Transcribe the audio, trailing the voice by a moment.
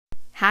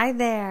Hi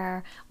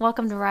there.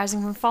 Welcome to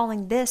Rising from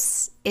Falling.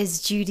 This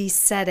is Judy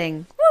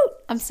Setting. Woo!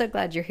 I'm so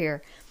glad you're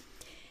here.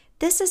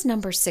 This is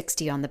number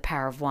 60 on the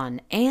Power of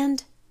One,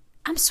 and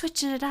I'm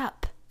switching it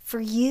up for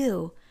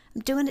you.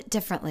 I'm doing it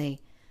differently.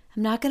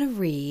 I'm not going to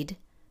read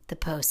the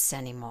posts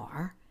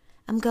anymore.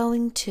 I'm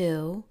going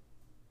to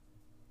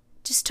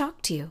just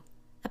talk to you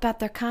about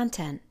their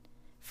content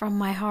from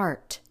my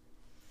heart.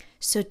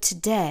 So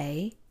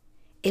today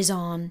is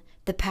on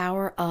the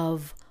power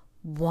of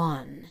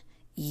one.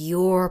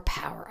 Your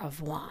power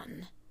of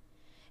one.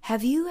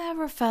 Have you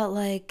ever felt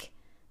like,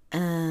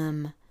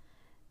 I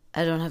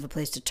don't have a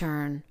place to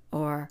turn,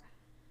 or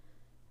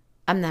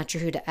I'm not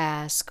sure who to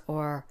ask,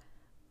 or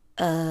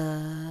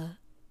I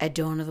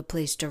don't have a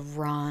place to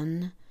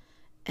run,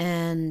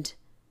 and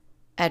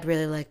I'd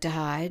really like to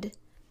hide?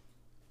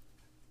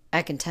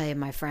 I can tell you,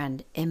 my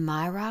friend, in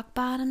my rock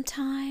bottom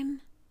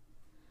time,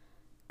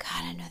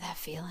 God, I know that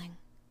feeling.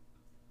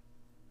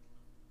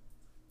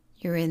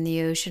 You're in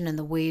the ocean and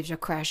the waves are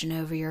crashing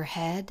over your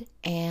head,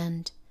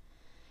 and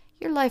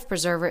your life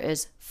preserver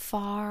is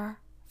far,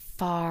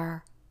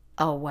 far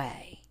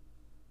away.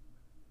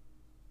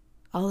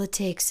 All it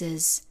takes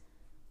is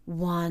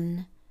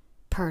one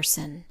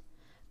person,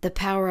 the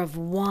power of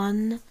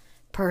one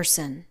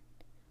person.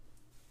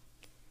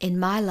 In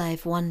my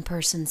life, one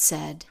person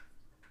said,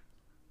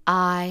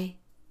 I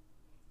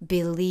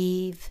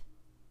believe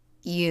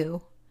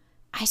you.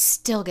 I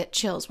still get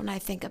chills when I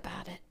think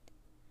about it.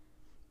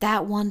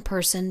 That one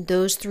person,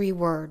 those 3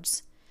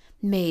 words,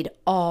 made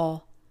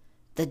all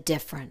the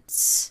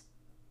difference.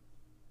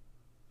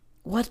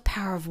 What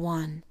power of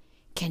one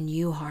can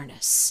you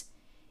harness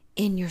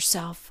in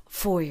yourself,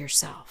 for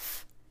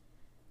yourself?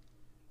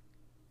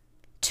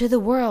 To the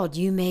world,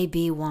 you may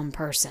be one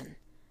person,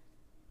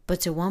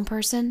 but to one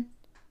person,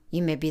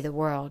 you may be the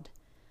world.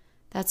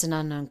 That's an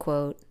unknown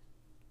quote,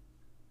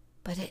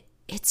 but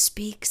it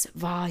speaks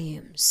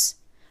volumes.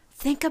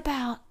 Think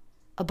about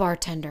a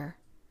bartender.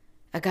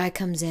 A guy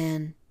comes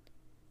in,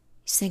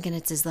 he's thinking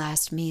it's his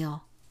last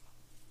meal.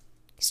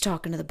 He's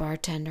talking to the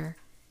bartender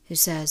who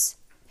says,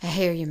 I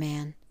hear you,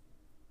 man.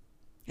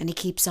 And he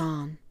keeps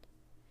on.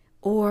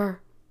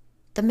 Or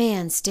the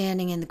man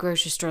standing in the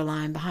grocery store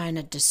line behind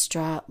a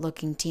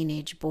distraught-looking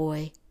teenage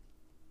boy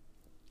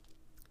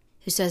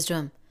who says to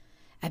him,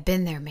 I've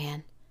been there,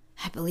 man.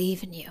 I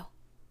believe in you.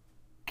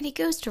 And he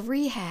goes to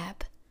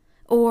rehab.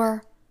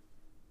 Or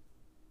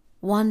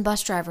one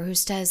bus driver who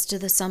says to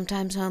the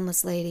sometimes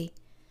homeless lady,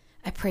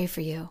 I pray for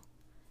you.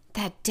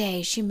 That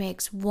day she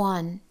makes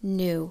one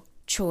new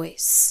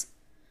choice.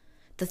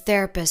 The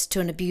therapist to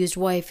an abused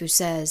wife who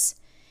says,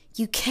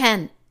 you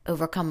can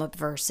overcome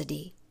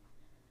adversity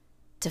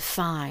to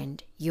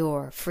find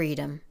your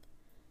freedom.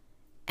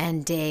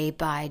 And day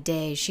by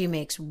day she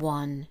makes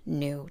one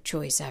new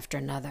choice after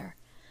another.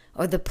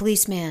 Or the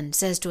policeman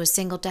says to a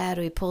single dad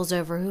who he pulls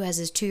over who has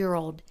his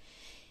 2-year-old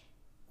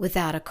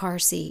without a car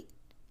seat,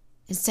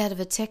 instead of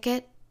a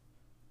ticket,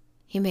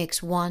 he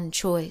makes one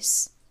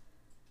choice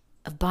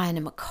of buying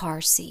him a car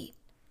seat.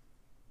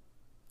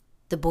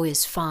 The boy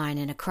is fine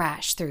in a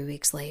crash 3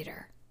 weeks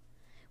later.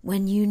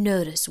 When you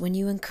notice, when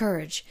you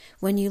encourage,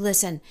 when you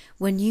listen,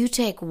 when you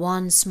take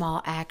one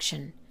small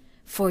action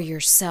for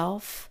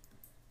yourself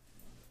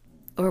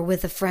or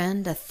with a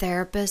friend, a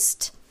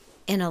therapist,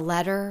 in a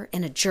letter,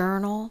 in a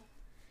journal,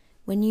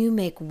 when you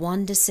make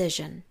one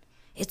decision,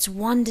 it's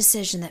one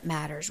decision that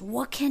matters.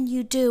 What can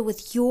you do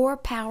with your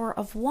power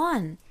of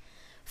one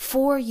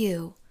for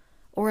you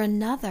or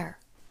another?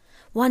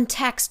 One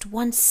text,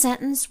 one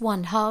sentence,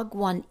 one hug,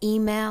 one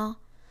email,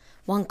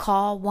 one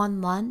call, one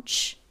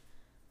lunch,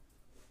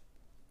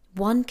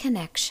 one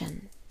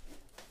connection,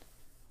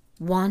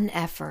 one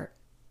effort,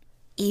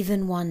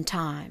 even one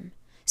time.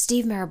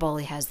 Steve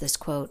Maraboli has this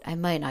quote. I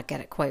might not get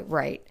it quite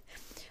right,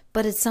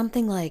 but it's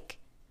something like,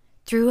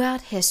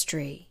 throughout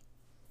history,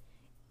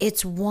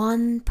 it's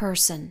one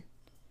person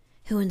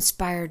who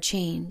inspired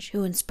change,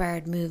 who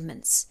inspired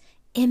movements.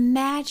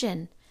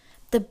 Imagine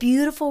the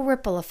beautiful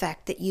ripple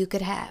effect that you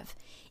could have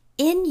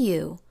in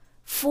you,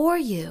 for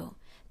you,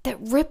 that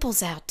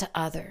ripples out to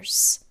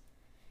others.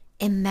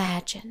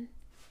 Imagine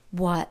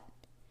what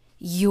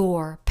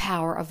your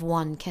power of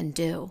one can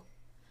do.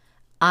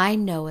 I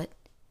know it,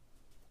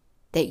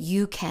 that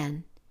you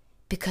can,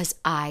 because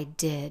I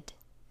did.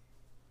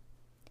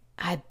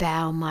 I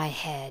bow my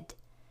head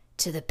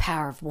to the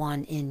power of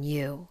one in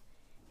you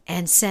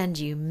and send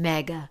you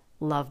mega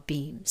love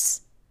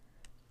beams.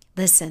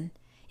 Listen,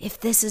 if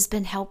this has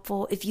been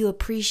helpful, if you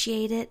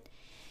appreciate it,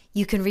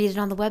 you can read it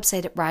on the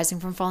website at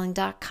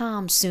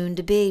risingfromfalling.com, soon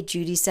to be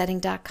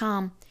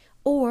judysetting.com,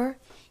 or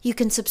you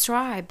can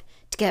subscribe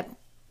to get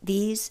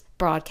these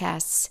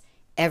broadcasts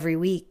every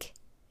week.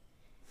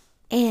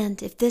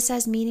 And if this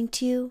has meaning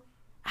to you,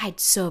 I'd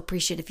so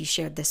appreciate if you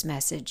shared this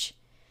message.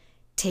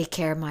 Take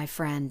care, my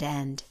friend,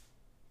 and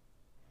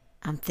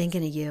I'm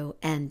thinking of you,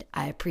 and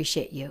I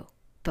appreciate you.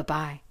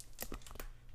 Bye-bye.